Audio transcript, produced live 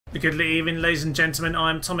Good evening, ladies and gentlemen.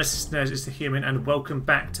 I'm Thomas, Nerd is the Human, and welcome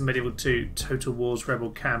back to Medieval 2 Total War's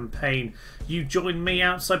Rebel Campaign. You join me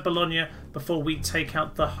outside Bologna before we take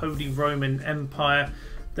out the Holy Roman Empire.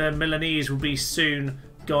 The Milanese will be soon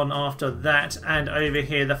gone after that, and over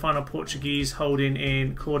here the final Portuguese holding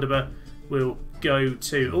in Cordoba will go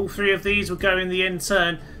too. All three of these will go in the end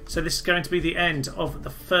turn, so this is going to be the end of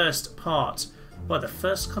the first part, well, the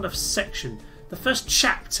first kind of section, the first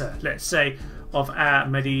chapter, let's say, of our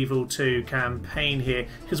Medieval 2 campaign here,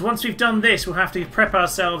 because once we've done this we'll have to prep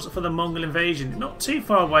ourselves for the Mongol invasion. Not too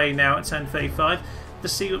far away now at 10:35 to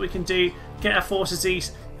see what we can do, get our forces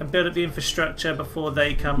east and build up the infrastructure before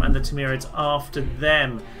they come and the Timurids after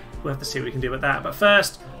them. We'll have to see what we can do with that, but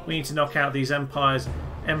first we need to knock out these empires.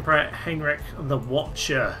 Emperor Heinrich the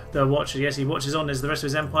Watcher, yes, he watches on as the rest of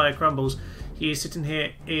his empire crumbles. He is sitting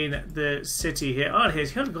here in the city here. Oh,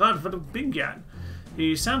 here's Hildebrand von Bingen,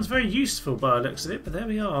 who sounds very useful by the looks of it, but there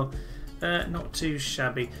we are. Not too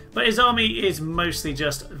shabby. But his army is mostly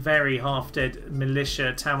just very half-dead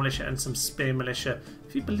militia, town militia, and some spear militia. A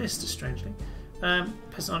few ballistas, strangely.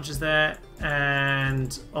 Peasant archers there,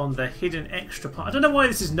 and on the hidden extra part. I don't know why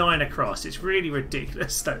this is 9 across. It's really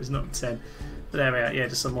ridiculous that it's not 10. But there we are. Yeah,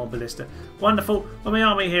 just some more ballista. Wonderful. Well, my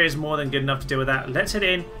army here is more than good enough to deal with that. Let's head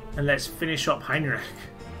in and let's finish up Heinrich.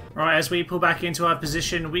 Right, as we pull back into our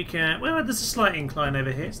position, we can... Well, there's a slight incline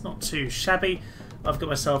over here. It's not too shabby. I've got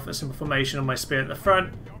myself a simple formation on my spear at the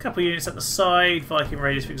front. A couple units at the side, Viking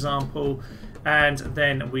raiders, for example. And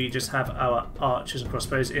then we just have our archers and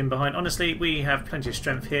crossbows in behind. Honestly, we have plenty of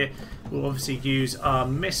strength here. We'll obviously use our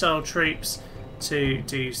missile troops to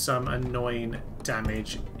do some annoying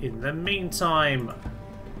damage in the meantime.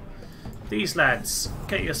 These lads,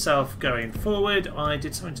 get yourself going forward. I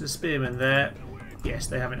did something to the spearmen there. Yes,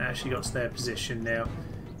 they haven't actually got to their position now.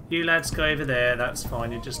 You lads go over there, that's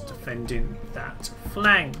fine. You're just defending that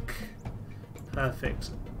flank.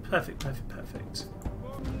 Perfect. Perfect, perfect, perfect.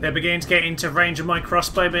 They're beginning to get into range of my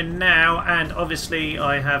crossbowmen now, and obviously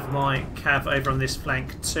I have my cav over on this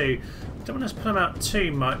flank too. I don't want to pull them out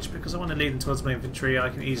too much because I want to lead them towards my infantry. I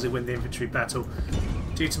can easily win the infantry battle.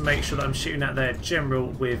 Due to make sure that I'm shooting at their general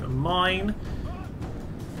with mine.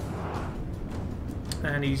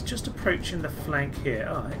 And he's just approaching the flank here.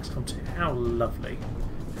 Oh, XCOM 2. How lovely.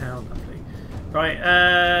 How lovely. Right,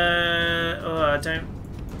 oh, I don't...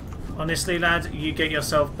 Honestly, lad, you get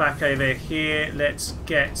yourself back over here. Let's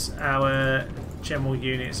get our general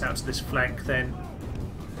units out to this flank then.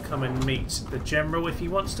 Come and meet the general if he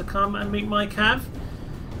wants to come and meet my cav.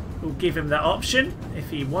 We'll give him that option if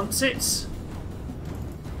he wants it.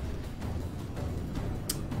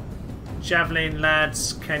 Javelin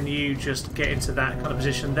lads, can you just get into that kind of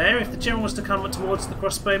position there? If the general wants to come towards the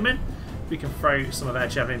crossbowmen, we can throw some of our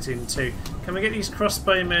javelins in too. Can we get these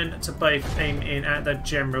crossbowmen to both aim in at the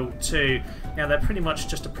general too? Now they're pretty much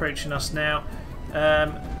just approaching us now.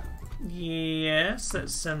 Yes,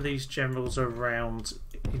 let's send these generals around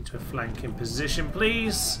into a flanking position,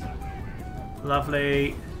 please.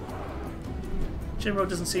 Lovely. General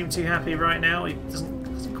doesn't seem too happy right now. He hasn't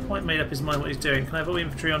quite made up his mind what he's doing. Can I have all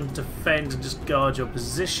infantry on defend and just guard your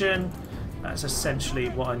position? That's essentially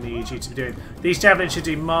what I need you to be doing. These javelins should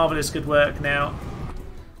do marvellous good work now.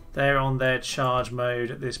 They're on their charge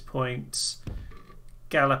mode at this point.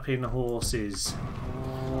 Galloping horses.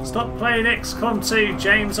 Stop playing XCOM 2,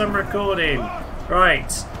 James, I'm recording.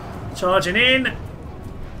 Right, charging in.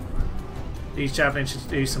 These javelins should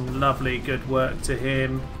do some lovely good work to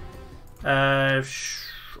him.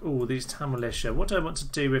 Oh, these town militia. What do I want to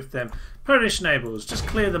do with them? Polish nobles. Just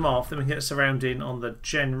clear them off. Then we can get a surrounding on the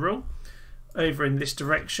general. Over in this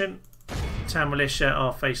direction. Town militia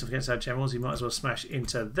are facing against our generals. You might as well smash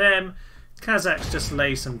into them. Kazakhs, just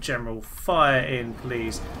lay some general fire in,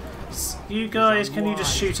 please. You guys, can you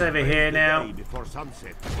just shoot over here now?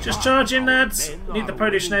 Just charge in, lads. Need the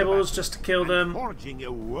Polish nobles just to kill them.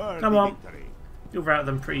 Come on. You'll rout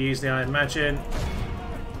them pretty easily, I imagine.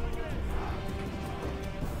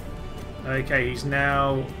 Okay, he's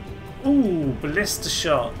now... Ooh, ballista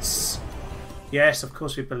shots. Yes, of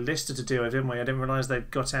course we had ballista to deal with, didn't we? I didn't realise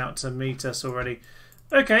they'd got out to meet us already.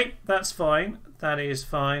 Okay, that's fine. That is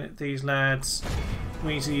fine. These lads...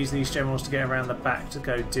 We need to use these generals to get around the back to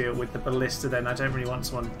go deal with the ballista then. I don't really want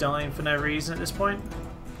someone dying for no reason at this point.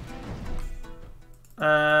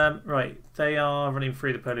 Right, they are running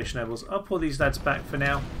through the Polish nobles. I'll pull these lads back for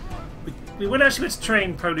now. We will actually be able to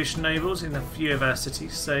train Polish nobles in a few of our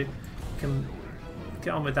cities, so we can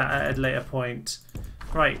get on with that at a later point.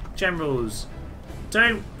 Right, generals,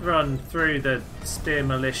 don't run through the spear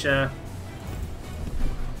militia.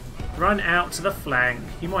 Run out to the flank.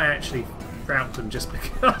 You might actually rout them just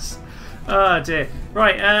because. Oh dear.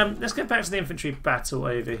 Right, let's get back to the infantry battle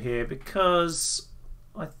over here because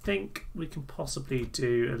I think we can possibly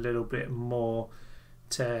do a little bit more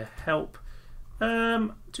to help.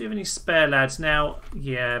 Do you have any spare lads now?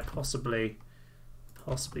 Yeah, possibly.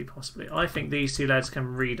 Possibly. I think these two lads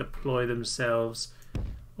can redeploy themselves.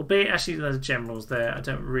 Albeit, actually, there's generals there. I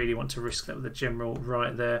don't really want to risk that with the general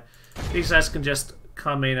right there. These lads can just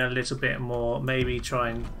come in a little bit more, maybe try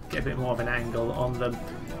and get a bit more of an angle on them.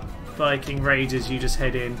 Viking Raiders, you just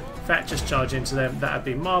head in. In fact, just charge into them. That would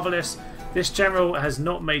be marvellous. This general has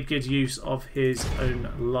not made good use of his own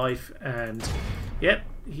life, and yep,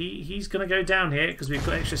 he's going to go down here because we've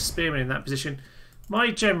got extra spearmen in that position. My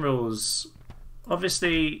generals,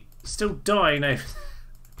 obviously, still dying over.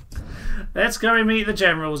 Let's go and meet the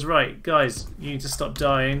generals. Right, guys, you need to stop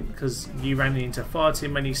dying because you ran into far too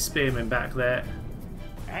many spearmen back there.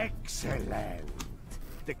 Excellent.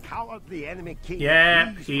 The cowardly enemy king.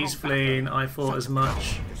 Yeah, he's fleeing. I thought as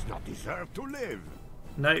much. Does not deserve to live.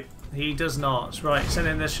 Nope, he does not. Right, send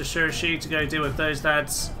in the Heresy to go deal with those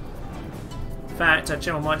lads. In fact, our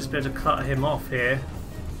general might just be able to cut him off here.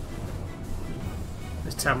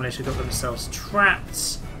 This town militia got themselves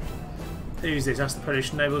trapped. Who's this? That's the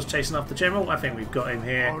Polish nobles chasing after the general. I think we've got him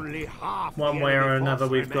here. Only half one way or another,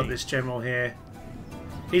 we've got this general here.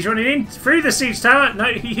 He's running in through the siege tower. No,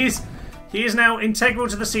 he is. He is now integral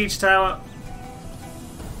to the siege tower.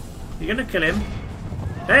 You're going to kill him.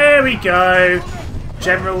 There we go.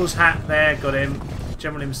 General's hat there. Got him.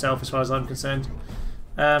 General himself, as far as I'm concerned.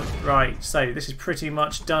 Right, so this is pretty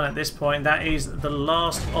much done at this point. That is the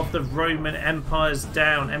last of the Roman Emperors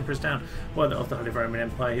down. Well, of the Holy Roman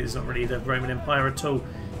Empire. He's not really the Roman Empire at all.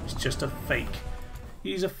 It's just a fake.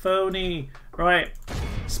 He's a phony. Right,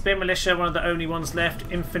 Spear Militia, one of the only ones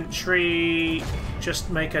left. Infantry, just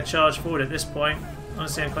make a charge forward at this point.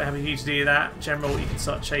 Honestly, I'm quite happy for you to do that. General, you can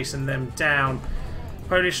start chasing them down.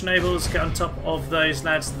 Polish nobles, get on top of those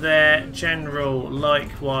lads there. General,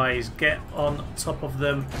 likewise, get on top of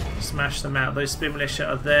them, smash them out. Those Spear Militia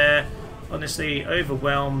are there. Honestly,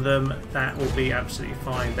 overwhelm them. That will be absolutely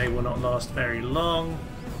fine. They will not last very long.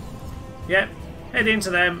 Yep, head into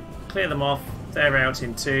them, clear them off. They're out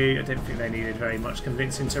in two. I didn't think they needed very much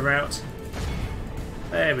convincing to rout.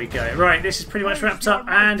 There we go. Right, this is pretty much wrapped up,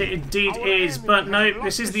 and it indeed is. But no,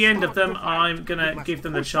 this is the end of them. I'm going to give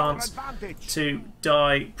them the chance to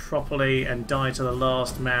die properly and die to the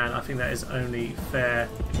last man. I think that is only fair.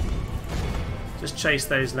 Just chase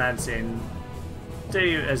those lads in.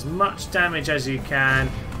 Do as much damage as you can.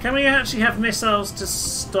 Can we actually have missiles to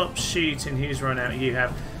stop shooting? Who's run out? You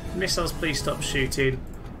have. Missiles, please stop shooting.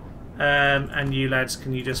 And you lads,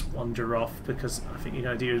 can you just wander off? Because I think you're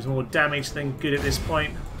going to do more damage than good at this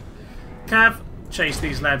point. Cav, chase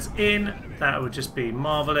these lads in. That would just be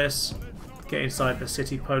marvellous. Get inside the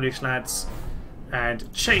city, Polish lads,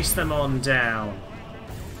 and chase them on down.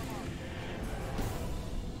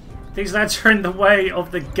 These lads are in the way of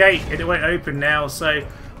the gate. It won't open now, so I'm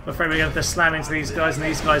afraid we're going to have to slam into these guys, and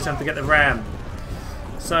these guys have to get the ram.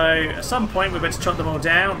 So at some point we're going to chop them all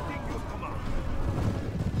down.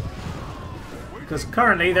 Because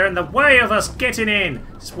currently they're in the way of us getting in.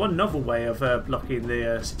 It's one novel way of blocking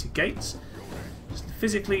the city gates. Just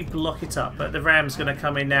physically block it up. But the ram's going to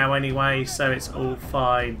come in now anyway, so it's all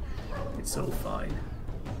fine. It's all fine.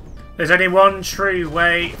 There's only one true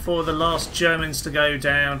way for the last Germans to go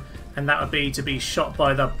down, and that would be to be shot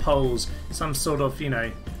by the Poles. Some sort of, you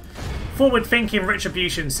know, forward-thinking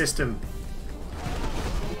retribution system.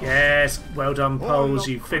 Yes, well done, Poles.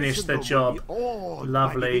 You finished the job.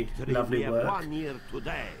 Lovely, lovely work.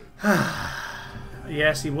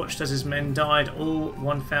 Yes, he watched as his men died, all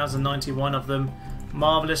 1,091 of them.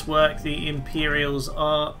 Marvellous work. The Imperials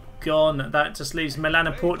are gone. That just leaves Milan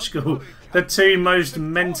and Portugal, the two most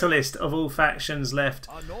mentalist of all factions left.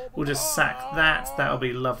 We'll just sack that. That'll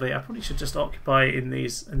be lovely. I probably should just occupy in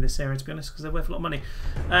this area, to be honest, because they're worth a lot of money.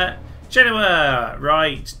 Genoa,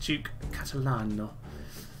 right, Duke Catalano.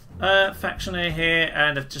 Factioner here,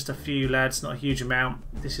 and just a few lads, not a huge amount.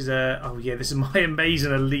 This is oh yeah, this is my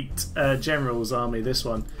amazing elite generals army. This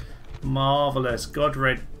one, marvelous.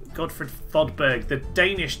 Godfred Fodberg, the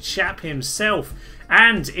Danish chap himself,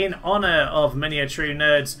 and in honour of many a true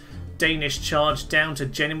nerd's Danish charge down to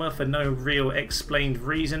Genoa for no real explained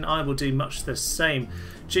reason, I will do much the same.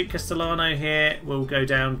 Duke Castellano here will go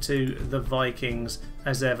down to the Vikings,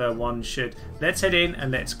 as ever one should. Let's head in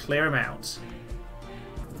and let's clear them out.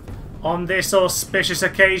 On this auspicious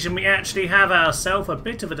occasion, we actually have ourselves a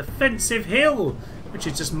bit of a defensive hill, which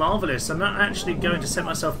is just marvellous. I'm not actually going to set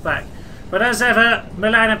myself back. But as ever,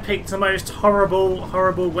 Milan have picked the most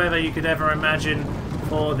horrible weather you could ever imagine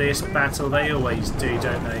for this battle. They always do,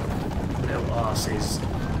 don't they? little arses.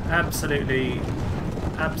 Absolutely,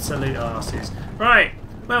 absolute arses. Right.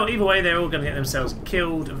 Well, either way, they're all going to get themselves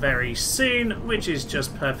killed very soon, which is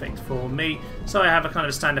just perfect for me. So I have a kind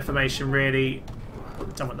of a standard formation, really.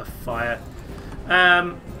 Done with the fire.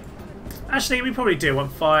 Actually, we probably do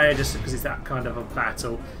want fire, just because it's that kind of a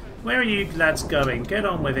battle. Where are you lads going? Get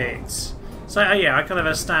on with it. So, yeah, I kind of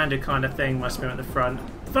have a standard kind of thing, my spear at the front.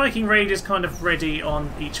 Viking Raiders kind of ready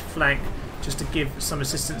on each flank, just to give some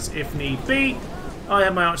assistance if need be. I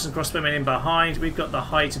have my archers and crossbowmen in behind. We've got the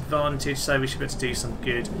height advantage, so we should be able to do some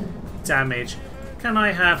good damage. Can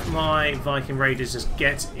I have my Viking Raiders just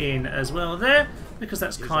get in as well there? Because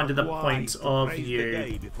that's kind of the point of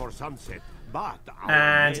you.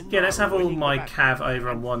 And yeah, let's have all my cav over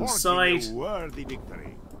on one side.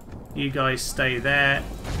 You guys stay there.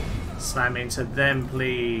 Slam into them,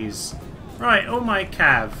 please. Right, all my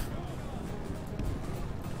cav.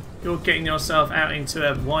 You're getting yourself out into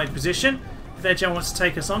a wide position. If their general wants to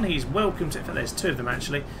take us on, he's welcome to. In fact, there's two of them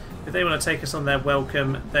actually. If they want to take us on, they're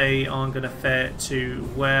welcome. They aren't going to fare too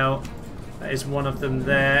well. That is one of them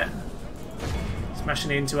there.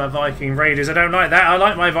 Smashing into our Viking Raiders. I don't like that. I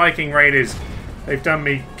like my Viking Raiders. They've done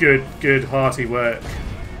me good, hearty work.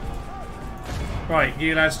 Right,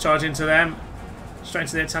 you lads charge into them. Straight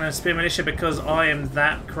into the Italian Spear Militia because I am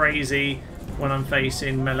that crazy when I'm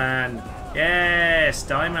facing Milan. Yes,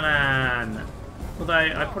 die Milan. Although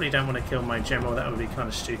I probably don't want to kill my general. That would be kind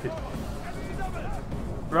of stupid.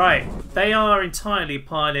 Right, they are entirely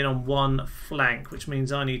piling on one flank, which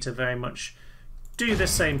means I need to very much do the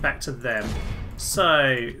same back to them.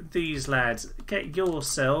 So, these lads, get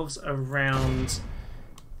yourselves around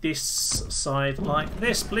this side like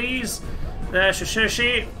this, please. There,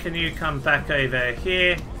 Shoshoshi, can you come back over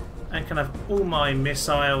here? And can I have all my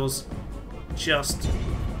missiles just,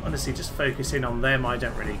 honestly, just focus in on them. I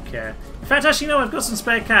don't really care. In fact, actually, no, I've got some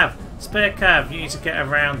spare cav. Spare cav, you need to get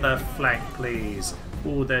around the flank, please.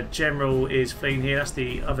 Oh, the general is fleeing here. That's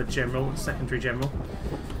the other general, secondary general.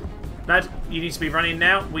 Lad, you need to be running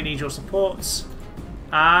now. We need your support.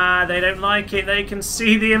 Ah, they don't like it. They can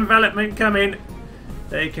see the envelopment coming.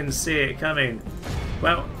 They can see it coming.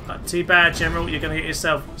 Well, not too bad, General. You're going to get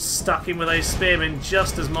yourself stuck in with those spearmen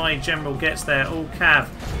just as my General gets there. All cav,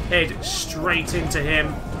 head straight into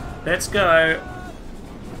him. Let's go.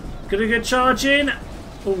 Gonna get charge in.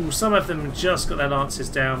 Oh, some of them just got their lances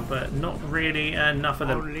down, but not really enough of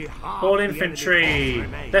them. All infantry.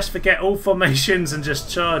 Let's forget all formations and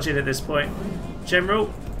just charge in at this point.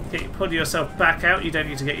 General, pull yourself back out. You don't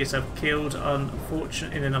need to get yourself killed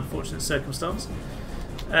in an unfortunate circumstance.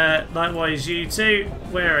 Likewise, you two.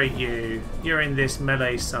 Where are you? You're in this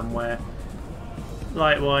melee somewhere.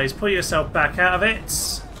 Likewise, pull yourself back out of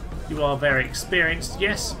it. You are very experienced,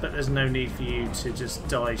 yes, but there's no need for you to just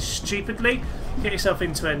die stupidly. Get yourself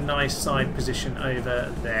into a nice side position over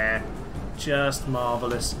there. Just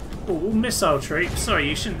marvellous. Oh, missile troops. Sorry,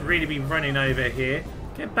 you shouldn't really be running over here.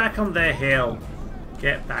 Get back on their hill.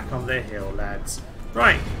 Get back on their hill, lads.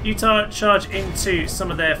 Right, you charge into some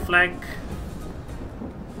of their flank.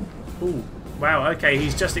 Oh, wow, okay,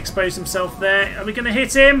 he's just exposed himself there. Are we going to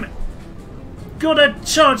hit him? Got a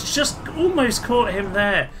charge, just almost caught him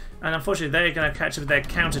there. And unfortunately, they're going to catch up with their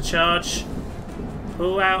counter charge.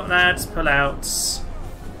 Pull out, lads, pull out.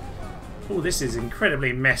 Oh, this is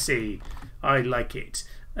incredibly messy. I like it.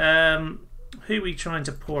 Who are we trying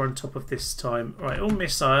to pour on top of this time? Right, all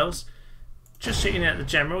missiles. Just shooting at the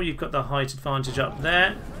general. You've got the height advantage up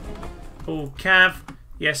there. All cav.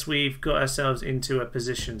 Yes, we've got ourselves into a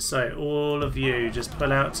position. So all of you just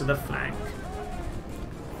pull out to the flank.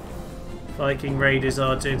 Viking Raiders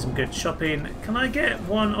are doing some good chopping. Can I get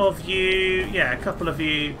one of you, yeah, a couple of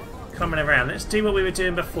you coming around? Let's do what we were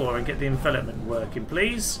doing before and get the envelopment working,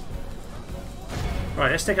 please. Right,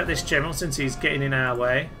 let's take out this general since he's getting in our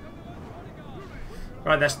way.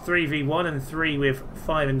 Right, that's 3v1 and 3 with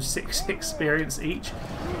 5 and 6 experience each.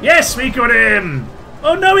 Yes, we got him!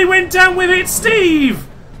 Oh no, he went down with it, Steve!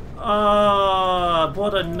 Ah,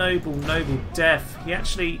 what a noble death. He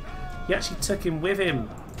actually took him with him.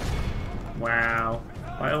 Wow.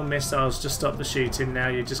 Right, all missiles, just stop the shooting now.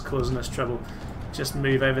 You're just causing us trouble. Just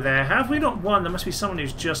move over there. Have we not won? There must be someone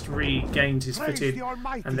who's just regained his footing.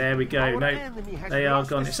 And there we go. No, they are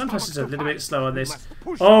gone. Sometimes it's a little bit slow on this.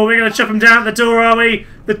 Oh, we're going to chop them down at the door, are we?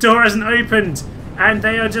 The door hasn't opened. And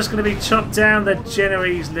they are just going to be chopped down. The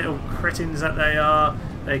Genoese little cretins that they are.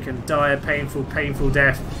 They can die a painful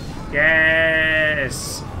death.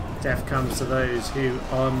 Yes! Death comes to those who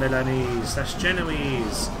are Milanese. That's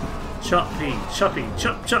Genoese. Choppy, chop,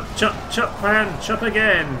 man, chop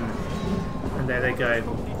again. And there they go.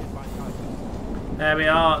 There we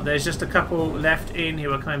are. There's just a couple left in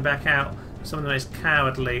who are coming back out Some of the most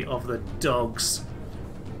cowardly of the dogs.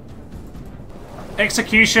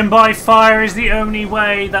 Execution by fire is the only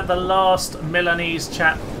way that the last Milanese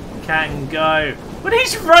chap can go. But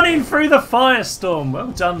he's running through the firestorm.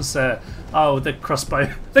 Well done, sir. Oh, the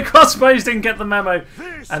crossbow. The crossbows didn't get the memo.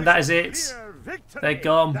 And that is it. They're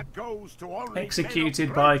gone.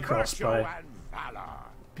 Executed by crossbow.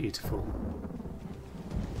 Beautiful.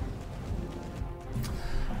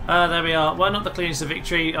 There we are. Well, not the cleanest of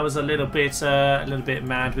victory. I was a little bit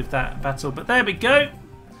mad with that battle, but there we go.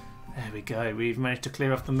 There we go. We've managed to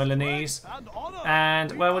clear off the Milanese,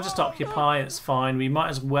 and well, we'll just occupy. It's fine. We might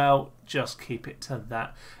as well just keep it to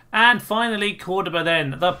that. And finally, Cordoba.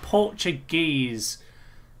 Then the Portuguese.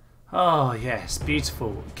 Oh yes,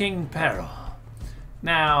 beautiful. King Pero.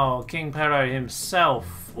 Now, King Pero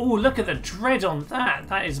himself. Oh, look at the dread on that.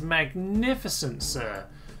 That is magnificent, sir.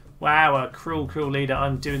 Wow, a cruel, cruel leader.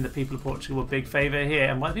 I'm doing the people of Portugal a big favour here.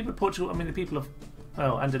 And by the people of Portugal, I mean the people of,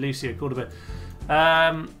 well, Andalusia, Cordoba.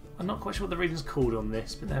 I'm not quite sure what the region's called on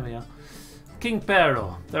this, but there we are. King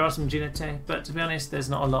Pero. There are some Ginete, but to be honest, there's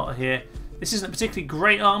not a lot here. This isn't a particularly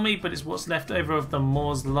great army, but it's what's left over of the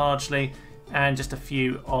Moors largely, and just a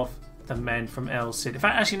few of the men from El Cid. In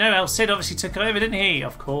fact, actually, no, El Cid obviously took over, didn't he?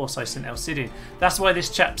 Of course, I sent El Cid in. That's why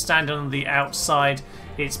this chap's standing on the outside.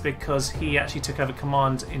 It's because he actually took over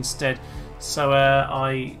command instead. So,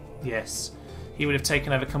 yes, he would have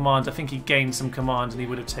taken over command. I think he gained some command and he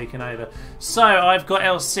would have taken over. So, I've got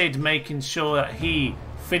El Cid making sure that he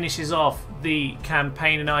finishes off the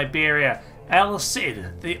campaign in Iberia. El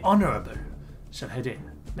Cid, the Honourable, shall head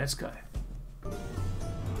in. Let's go.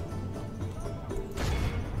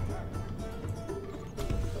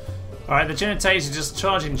 Alright, the Genetes are just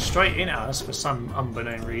charging straight in at us for some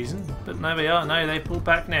unbeknown reason. But no, they are. No, they pulled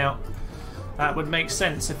back now. That would make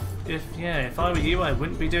sense. If I were you, I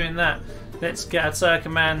wouldn't be doing that. Let's get our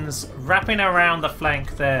Turkomans wrapping around the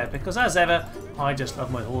flank there. Because as ever, I just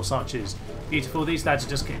love my horse archers. Beautiful. These lads are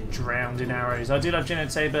just getting drowned in arrows. I do love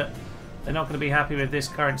Genete, but they're not going to be happy with this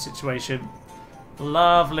current situation.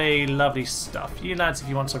 Lovely, lovely stuff. You lads, if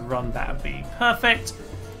you want to run, that would be perfect.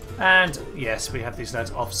 And yes, we have these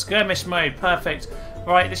lads off skirmish mode. Perfect.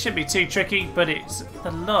 Right, this shouldn't be too tricky, but it's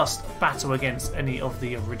the last battle against any of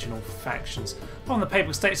the original factions. On the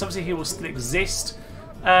Papal States, obviously he will still exist,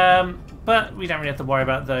 but we don't really have to worry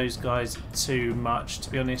about those guys too much,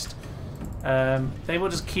 to be honest. They will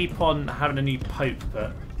just keep on having a new Pope,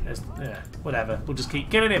 but yeah, whatever. We'll just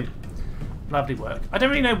keep killing him. Lovely work. I don't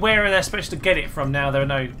really know where they're supposed to get it from now. There are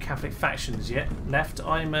no Catholic factions yet left.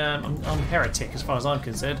 I'm heretic as far as I'm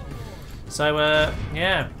concerned. So,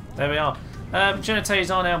 yeah, there we are.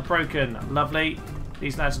 Genetes are now broken. Lovely.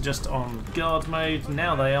 These lads are just on guard mode.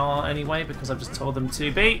 Now they are anyway, because I've just told them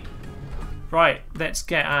to be. Right, let's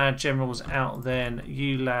get our generals out then.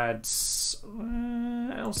 You lads.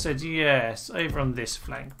 El Cid, yes. Over on this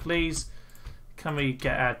flank, please. Can we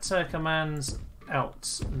get our Turkomans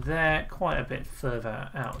out there, quite a bit further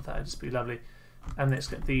out? That'd just be lovely. And let's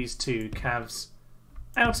get these two cavs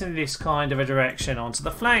out in this kind of a direction onto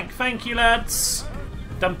the flank. Thank you, lads.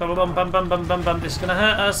 Dum bum bum bum bum bum bum bum. This is going to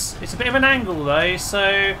hurt us. It's a bit of an angle though,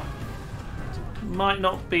 so might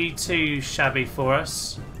not be too shabby for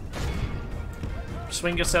us.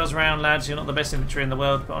 Swing yourselves around, lads. You're not the best infantry in the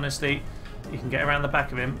world, but honestly, you can get around the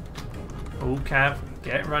back of him. Oh, cav,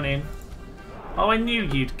 get running. Oh, I knew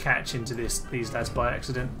you'd catch into these lads by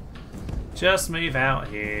accident. Just move out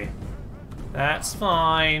here. That's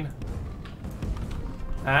fine.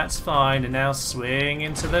 That's fine. And now swing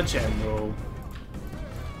into the general.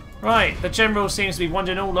 Right, the general seems to be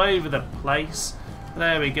wandering all over the place.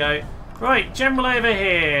 There we go. Right, general over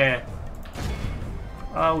here.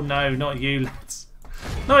 Oh no, not you, lads.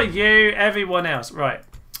 Not you, everyone else. Right,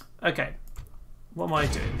 okay. What am I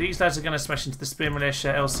doing? These lads are going to smash into the spear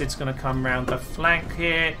militia. El Cid's going to come round the flank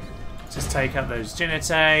here. Just take out those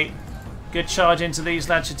Ginete. Good charge into these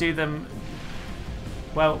lads to do them.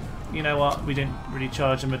 Well, you know what? We didn't really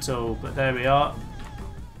charge them at all, but there we are.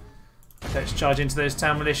 Let's charge into those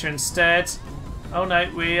town militia instead. Oh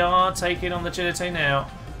no, we are taking on the Ginete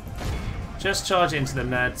now. Just charge into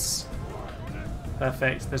them, lads.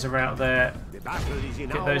 Perfect. There's a route there.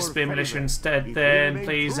 Get those spear militia instead then,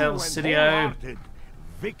 please, El Cidio.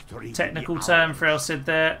 Technical term for El Cid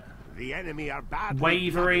there. The enemy are badly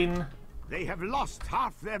wavering. They have lost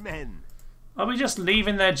half their men. Are we just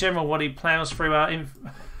leaving their general while he ploughs through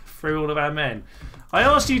through all of our men? I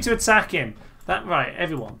asked you to attack him. That right,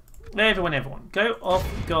 everyone. Everyone. Go off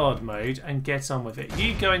guard mode and get on with it.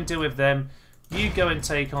 You go and deal with them. You go and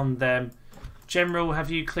take on them. General, have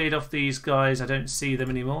you cleared off these guys? I don't see them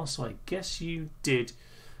anymore, so I guess you did.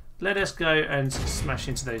 let us go and smash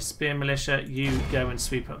into those spear militia. You go and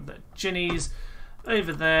sweep up the Ginnies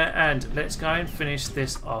over there, and let's go and finish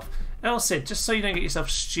this off. El Cid, just so you don't get yourself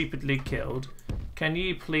stupidly killed, can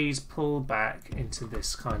you please pull back into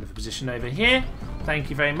this kind of a position over here? Thank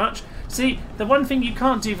you very much. See, the one thing you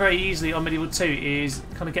can't do very easily on Medieval 2 is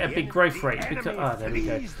kind of get a big growth rate. Because, there we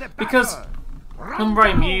go. Because in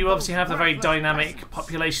Rome, you obviously have the very dynamic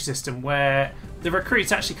population system where the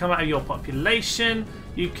recruits actually come out of your population.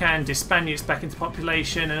 You can disband units back into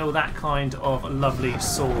population and all that kind of lovely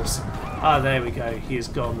sauce. There we go. He is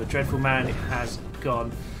gone. The dreadful man has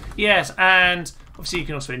gone. Yes, and obviously you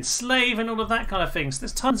can also enslave and all of that kind of thing. So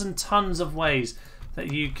there's tons and tons of ways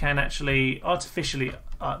that you can actually artificially,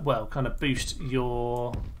 kind of boost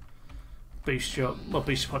your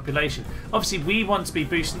population. Obviously, we want to be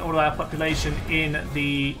boosting all of our population in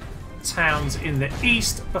the towns in the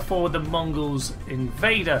east before the Mongols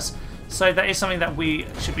invade us. So that is something that we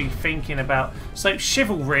should be thinking about. So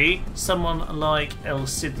chivalry, someone like El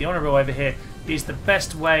Cid the Honourable over here, is the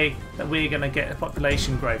best way that we're going to get a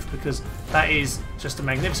population growth, because that is just a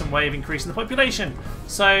magnificent way of increasing the population.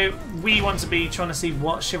 So we want to be trying to see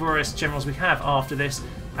what chivalrous generals we have after this,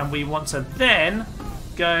 and we want to then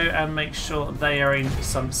go and make sure they are in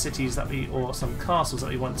some cities that or some castles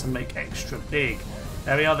that we want to make extra big.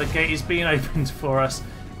 There we are, the gate is being opened for us,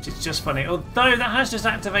 which is just funny. Although that has just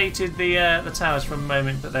activated the towers for a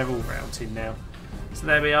moment, but they're all routed now. So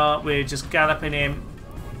there we are, we're just galloping in.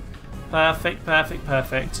 Perfect, perfect,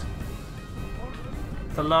 perfect.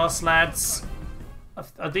 The last lads.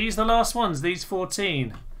 Are these the last ones? These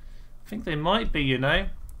 14? I think they might be, you know.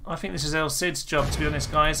 I think this is El Cid's job, to be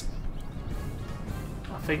honest, guys.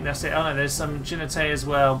 I think that's it. Oh no, there's some Ginite as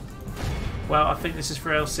well. Well, I think this is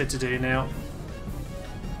for El Cid to do now.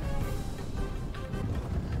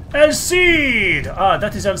 El Cid!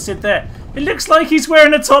 That is El Cid there. It looks like he's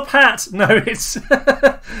wearing a top hat. No, it's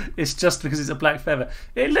it's just because it's a black feather.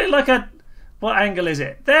 It looked like a... What angle is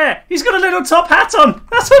it? There! He's got a little top hat on!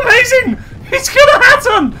 That's amazing! He's got a hat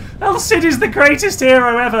on! El Cid is the greatest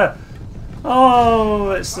hero ever!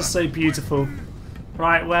 Oh, it's just so beautiful.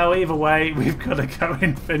 Right, well, either way, we've got to go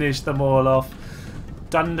and finish them all off.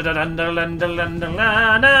 Dun dun dun dun dun dun dun dun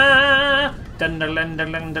dun dun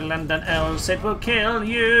dun dun dun dun. El Cid will kill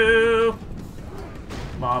you!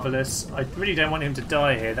 Marvellous. I really don't want him to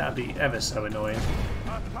die here. That would be ever so annoying.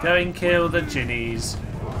 Go and kill the Ginnies.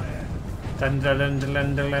 Dun dun dun dun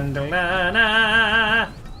dun dun dun dun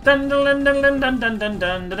dun dun dun dun dun dun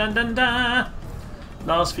dun dun dun dun.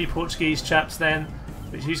 Last few Portuguese chaps then.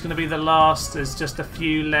 Which who's going to be the last? There's just a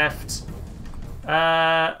few left.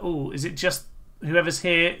 Is it just whoever's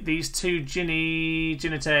here? These two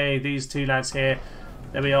Ginite, these two lads here.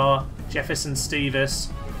 There we are. Jefferson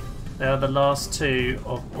Stevens. They are the last two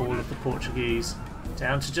of all of the Portuguese.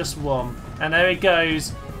 Down to just one. And there he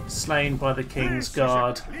goes, slain by the King's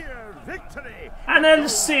Guard. And El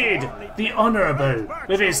Cid, the Honourable,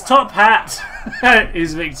 with his top hat,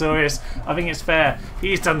 is victorious. I think it's fair.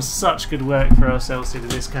 He's done such good work for us, El Cid, in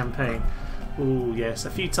this campaign. Oh yes, a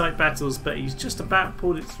few tight battles, but he's just about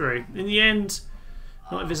pulled it through. In the end,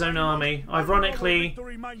 not with his own army. Ironically,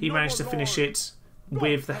 he managed to finish it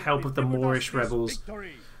with the help of the Moorish rebels.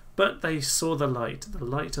 But they saw the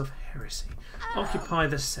light of heresy. Occupy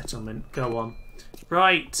the settlement. Go on.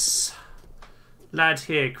 Right. Lad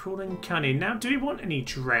here, crawling cunning. Now, do we want any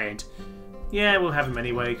dread? Yeah, we'll have him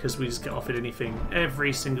anyway, because we just get offered anything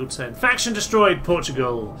every single turn. Faction destroyed,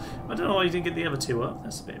 Portugal. I don't know why you didn't get the other two up.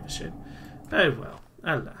 That's a bit of a shame. Oh well,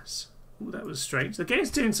 alas. Ooh, that was strange. The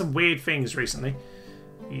game's doing some weird things recently.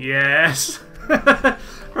 Yes.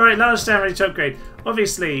 Right, large damage upgrade.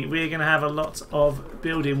 Obviously, we're going to have a lot of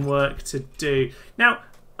building work to do. Now,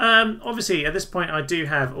 obviously, at this point, I do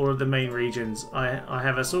have all of the main regions. I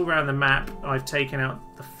have us all around the map. I've taken out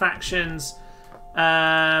the factions.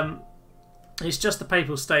 It's just the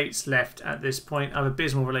Papal States left at this point. I have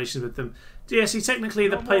abysmal relations with them. Yeah, see, technically,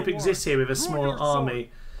 the Pope exists here with a small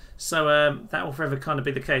army. So that will forever kind of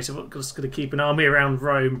be the case. I'm just going to keep an army around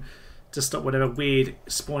Rome to stop whatever weird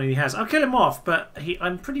spawning he has. I'll kill him off, but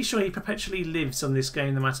I'm pretty sure he perpetually lives on this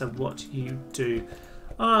game no matter what you do.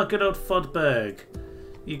 Ah, good old Fodberg.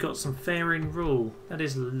 You got some fair in rule. That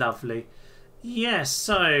is lovely. Yes,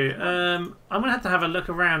 so I'm going to have a look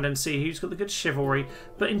around and see who's got the good chivalry.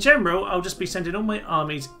 But in general, I'll just be sending all my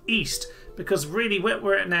armies east, because really where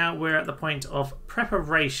we're at now, we're at the point of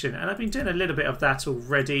preparation. And I've been doing a little bit of that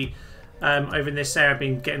already over in this area. I've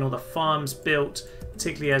been getting all the farms built,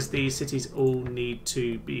 particularly as these cities all need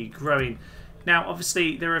to be growing. Now,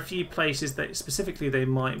 obviously, there are a few places that specifically they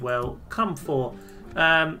might well come for.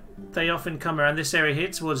 They often come around this area here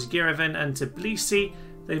towards Yerevan and Tbilisi.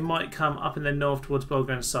 They might come up in the north towards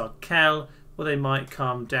Bulgar and Sarkel, or they might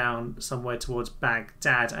come down somewhere towards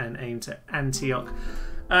Baghdad and aim to Antioch.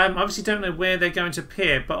 Obviously don't know where they're going to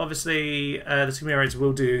appear, but obviously the Sumerians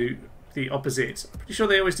will do the opposite. I'm pretty sure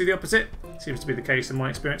they always do the opposite. Seems to be the case in my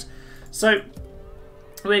experience. So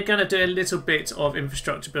we're going to do a little bit of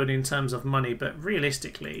infrastructure building in terms of money, but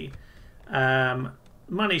realistically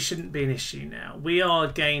money shouldn't be an issue now. We are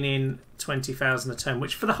gaining 20,000 a turn,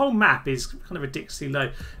 which for the whole map is kind of ridiculously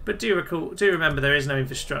low. But do remember there is no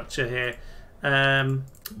infrastructure here.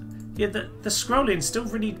 Yeah, the scrolling's still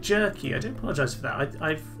really jerky. I do apologise for that.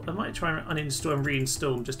 I might try and uninstall and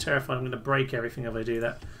reinstall. I'm just terrified I'm going to break everything if I do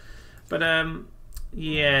that. But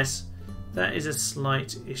yes, that is a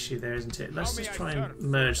slight issue there, isn't it? Let's just try and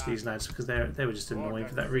merge these lads because they were just annoying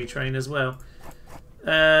for that retrain as well.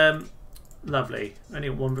 Lovely. Only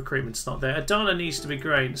one recruitment slot there. Adana needs to be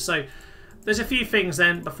grown. So there's a few things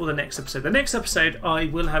then before the next episode. The next episode I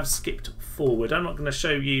will have skipped forward. I'm not going to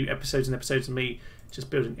show you episodes and episodes of me just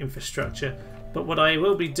building infrastructure. But what I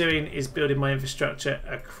will be doing is building my infrastructure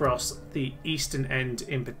across the eastern end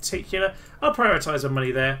in particular. I'll prioritise my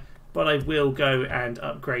money there, but I will go and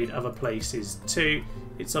upgrade other places too.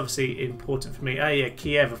 It's obviously important for me. Oh yeah,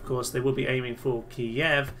 Kiev, of course. They will be aiming for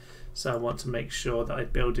Kiev. So I want to make sure that I'm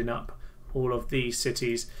building up all of these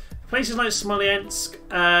cities. Places like Smolensk,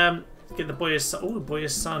 get the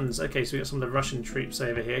Boyar's Sons. Okay, so we got some of the Russian troops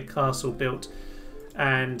over here. Castle built.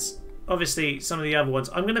 And obviously some of the other ones.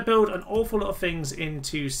 I'm going to build an awful lot of things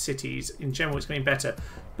into cities. In general, it's going to be better.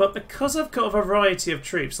 But because I've got a variety of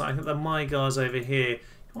troops, like I think the Mygars over here, you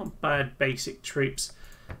want bad basic troops.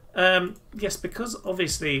 Yes, because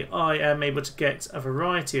obviously I am able to get a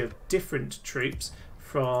variety of different troops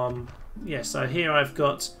from... Yeah, so here I've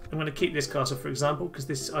got... I'm going to keep this castle, for example, because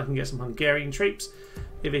this I can get some Hungarian troops.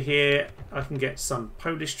 Over here, I can get some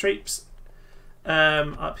Polish troops.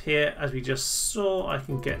 Up here, as we just saw, I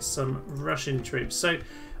can get some Russian troops. So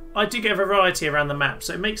I do get a variety around the map,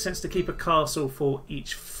 so it makes sense to keep a castle for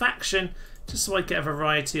each faction, just so I get a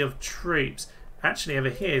variety of troops. Actually, over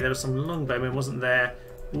here, there was some longbowmen, wasn't there?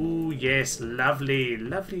 Ooh, yes, lovely,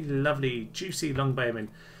 lovely, lovely, juicy longbowmen.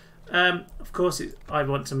 Of course, I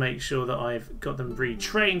want to make sure that I've got them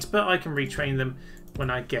retrained, but I can retrain them when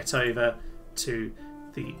I get over to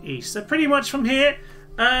the east. So pretty much from here,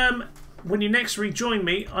 when you next rejoin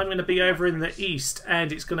me, I'm going to be over in the east,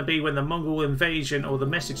 and it's going to be when the Mongol invasion, or the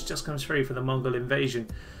message just comes through for the Mongol invasion.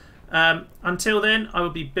 Until then, I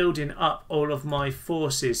will be building up all of my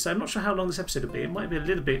forces. So I'm not sure how long this episode will be. It might be a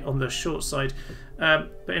little bit on the short side. But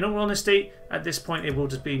in all honesty, at this point, it will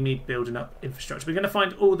just be me building up infrastructure. We're going to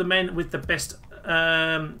find all the men with the best,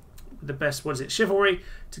 what is it, chivalry,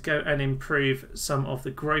 to go and improve some of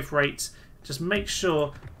the growth rates. Just make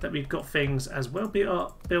sure that we've got things as well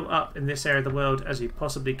built up in this area of the world as you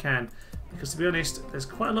possibly can. Because to be honest, there's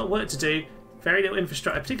quite a lot of work to do. Very little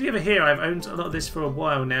infrastructure, particularly over here. I've owned a lot of this for a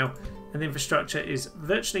while now, and the infrastructure is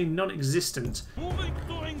virtually non-existent.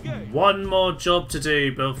 One more job to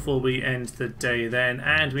do before we end the day then,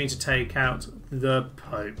 and we need to take out the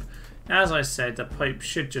Pope. As I said, the Pope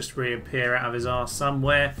should just reappear out of his arse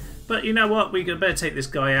somewhere, but you know what, we better take this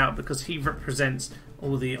guy out because he represents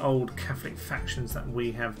all the old Catholic factions that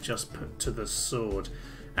we have just put to the sword.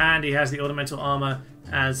 And he has the ornamental armour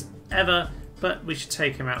as ever, but we should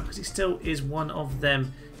take him out because he still is one of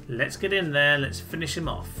them. Let's get in there, let's finish him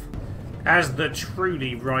off. As the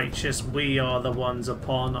truly righteous, we are the ones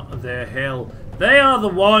upon the hill. They are the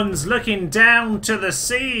ones looking down to the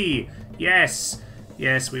sea. Yes,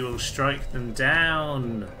 yes, we will strike them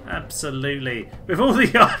down. Absolutely. With all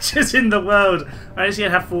the archers in the world. I actually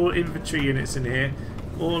have 4 infantry units in here.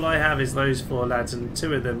 All I have is those 4 lads, and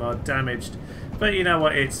 2 of them are damaged. But you know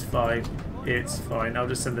what, it's fine. It's fine. I'll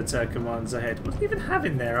just send the Turken ones ahead. What do they even have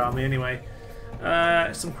in their army anyway?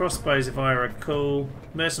 Some crossbows if I recall.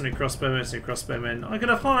 Mercenary crossbowmen. I could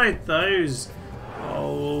have hired those.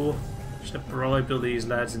 Oh, should have bribed all these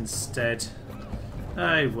lads instead.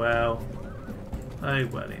 Oh well. Oh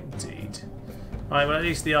well indeed. Alright, well at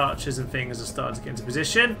least the archers and things are starting to get into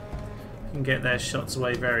position. Can get their shots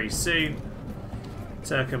away very soon.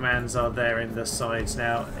 Turkomans are there in the sides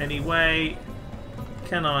now. Anyway,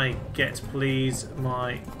 can I get please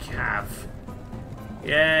my cav?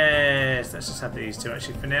 Yes, let's just have these 2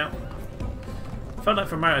 actually for now. Felt like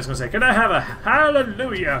for a moment I was going to say, can I have a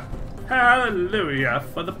hallelujah? Hallelujah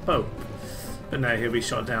for the Pope. But no, he'll be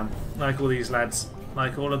shot down. Like all these lads.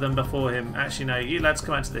 Like all of them before him. Actually no, you lads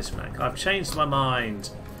come out to this flank. I've changed my mind.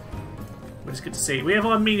 But it's good to see. We have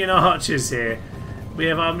Armenian archers here. We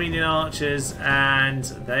have Armenian archers and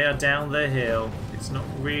they are down the hill. It's not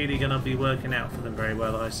really going to be working out for them very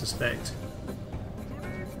well, I suspect.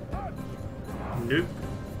 Nope.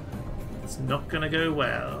 It's not going to go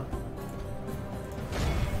well.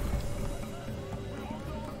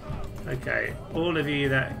 Okay, all of you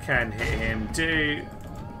that can hit him, do.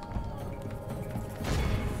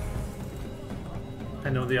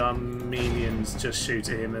 And all the Armenians just shoot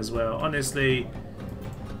at him as well. Honestly,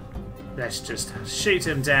 let's just shoot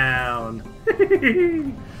him down.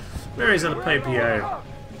 Where is El Popio?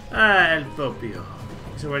 Ah, El Popio.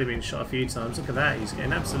 He's already been shot a few times. Look at that. He's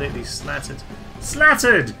getting absolutely slattered.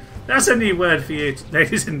 Slattered! That's a new word for you,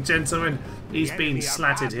 ladies and gentlemen. He's been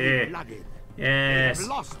slattered here. Yes. They have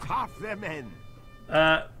lost half their men.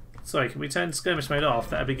 Sorry, can we turn skirmish mode off?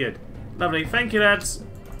 That'd be good. Lovely. Thank you, lads.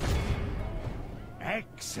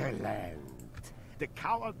 Excellent. The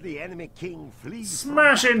cowardly enemy king flees.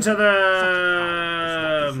 Smash into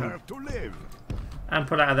them! Deserve to live. And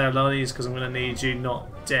pull out of their lollies because I'm going to need you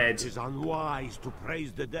not dead. It is unwise to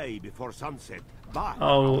praise the day before sunset. But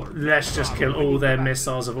oh, let's just kill all their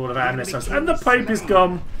missiles of all of our missiles. And the Pope is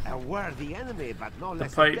gone. A worthy enemy, but no The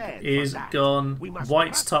less Pope dead is for that. gone. We must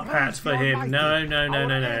White's top praise hat for the him. Almighty. No, no, no, Our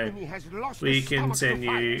no, no. enemy has lost We the stomach to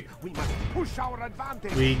continue. fight. We must push our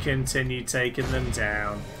advantage. We continue taking them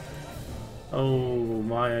down. Oh,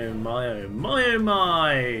 my, oh, my, oh, my, oh,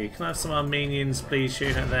 my. Can I have some Armenians please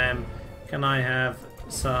shoot at them? Can I have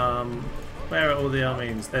some... Where are all the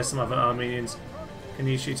Armenians? There's some other Armenians. Can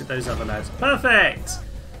you shoot at those other lads? Perfect!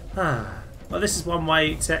 Well, this is one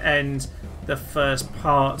way to end the first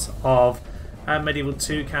part of our Medieval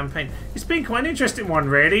 2 campaign. It's been quite an interesting one,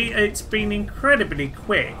 really. It's been incredibly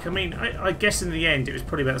quick. I mean, I guess in the end it was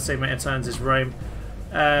probably about the same amount of turns as Rome,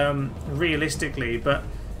 realistically, but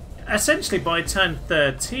essentially by turn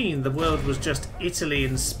 13 the world was just Italy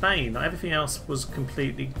and Spain. Everything else was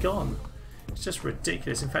completely gone. It's just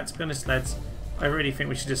ridiculous. In fact, to be honest, lads, I really think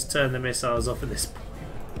we should just turn the missiles off at this point.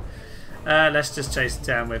 Let's just chase it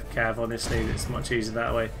down with Cav, honestly. It's much easier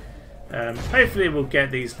that way. Hopefully we'll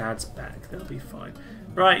get these lads back. They'll be fine.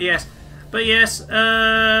 Right, yes. But yes,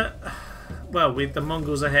 well, with the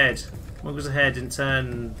Mongols ahead. Mongols ahead in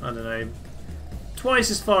turn, I don't know,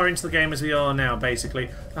 twice as far into the game as we are now, basically.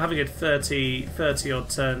 I have a good 30 odd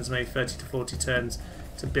turns, maybe 30 to 40 turns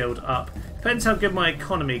to build up. Depends how good my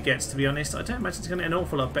economy gets, to be honest. I don't imagine it's going to get an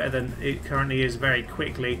awful lot better than it currently is very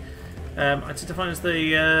quickly. I tend to find as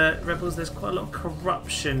the rebels, there's quite a lot of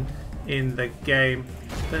corruption in the game.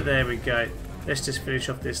 But there we go. Let's just finish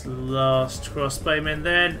off this last crossbowman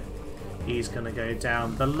then. He's going to go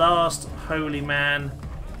down. The last holy man.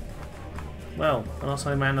 Well, the last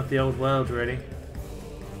holy man of the old world, really.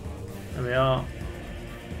 There we are.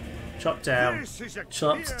 Chopped down.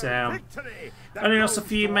 Chopped down. Only lost a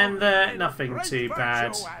few men there. Nothing too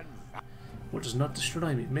bad. What does not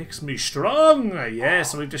destroy me makes me strong.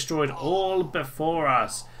 Yes, and we've destroyed all before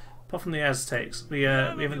us. Apart from the Aztecs. We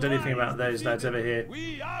haven't done anything about those lads over here.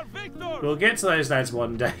 We'll get to those lads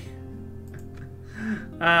one day.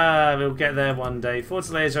 We'll get there one day.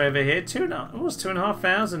 Fortaleza over here.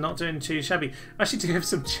 2,500. Not doing too shabby. Actually, do have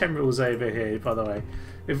some generals over here, by the way.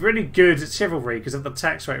 With really good chivalry because of the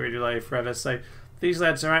tax rate really low forever. So these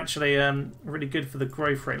lads are actually really good for the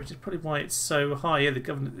growth rate, which is probably why it's so high. Yeah, the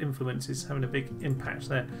government influence is having a big impact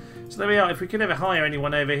there. So there we are. If we could ever hire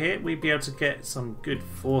anyone over here, we'd be able to get some good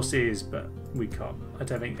forces, but we can't. I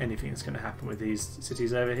don't think anything is going to happen with these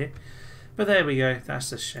cities over here. But there we go.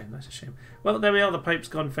 That's a shame. That's a shame. Well, there we are. The Pope's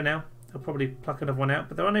gone for now. They'll probably pluck another one out,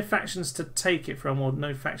 but there are no factions to take it from, or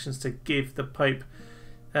no factions to give the Pope,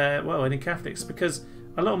 well, any Catholics, because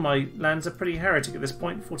a lot of my lands are pretty heretic at this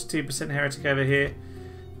point. 42% heretic over here,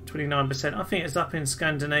 29%. I think it's up in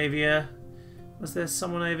Scandinavia. Was there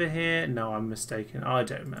someone over here? No, I'm mistaken. I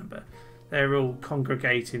don't remember. They're all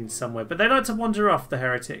congregating somewhere, but they like to wander off, the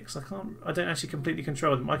heretics. I don't actually completely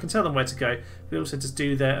control them. I can tell them where to go. They also just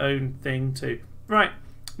do their own thing too. Right.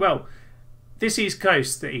 Well, this east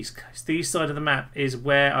coast, the east side of the map is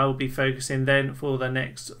where I will be focusing then for the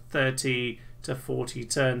next 30 to 40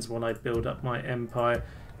 turns when I build up my empire.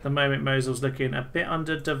 At the moment, Mosul's looking a bit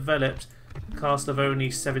underdeveloped. A castle of only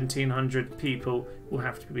 1,700 people will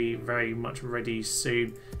have to be very much ready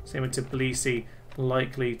soon. Same with Tbilisi,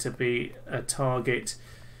 likely to be a target.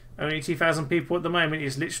 Only 2,000 people at the moment.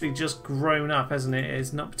 It's literally just grown up, hasn't it?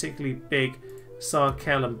 It's not particularly big.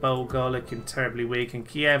 Sarkel and Bulgar looking terribly weak, and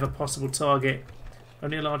Kiev a possible target.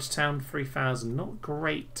 Only a large town, 3,000. Not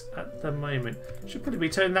great at the moment. Should probably be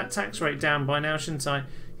turning that tax rate down by now, shouldn't I?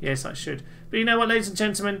 Yes, I should. But you know what, ladies and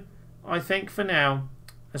gentlemen? I think for now,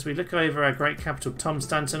 as we look over our great capital,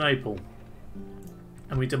 Constantinople,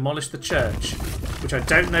 and we demolish the church, which I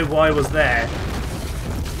don't know why was there.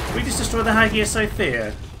 Did we just destroy the Hagia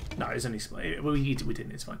Sophia? No, it's only... we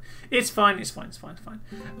didn't. It's fine. It's fine. It's fine. It's fine. It's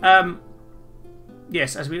fine.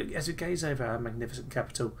 yes, as we gaze over our magnificent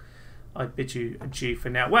capital, I bid you adieu for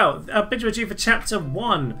now. Well, I bid you adieu for chapter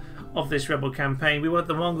 1 of this rebel campaign. We want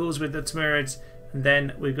the Mongols with the Timurids, and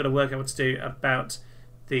then we've got to work out what to do about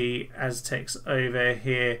the Aztecs over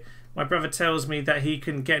here. My brother tells me that he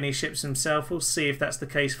couldn't get any ships himself. We'll see if that's the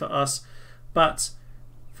case for us. But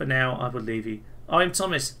for now, I will leave you. I'm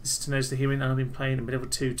Thomas. This is To Knows the Human, and I've been playing a Medieval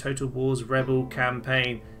 2 Total Wars Rebel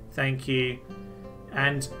campaign. Thank you,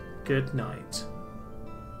 and good night.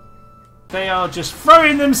 They are just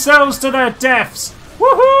throwing themselves to their deaths.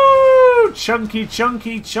 Woohoo! Chunky,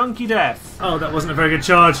 chunky, chunky death. Oh, that wasn't a very good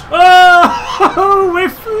charge. Oh, we're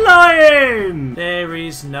flying! There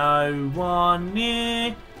is no one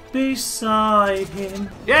near beside him.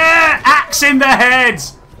 Yeah! Axe in the head!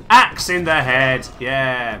 Axe in the head.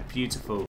 Yeah, beautiful.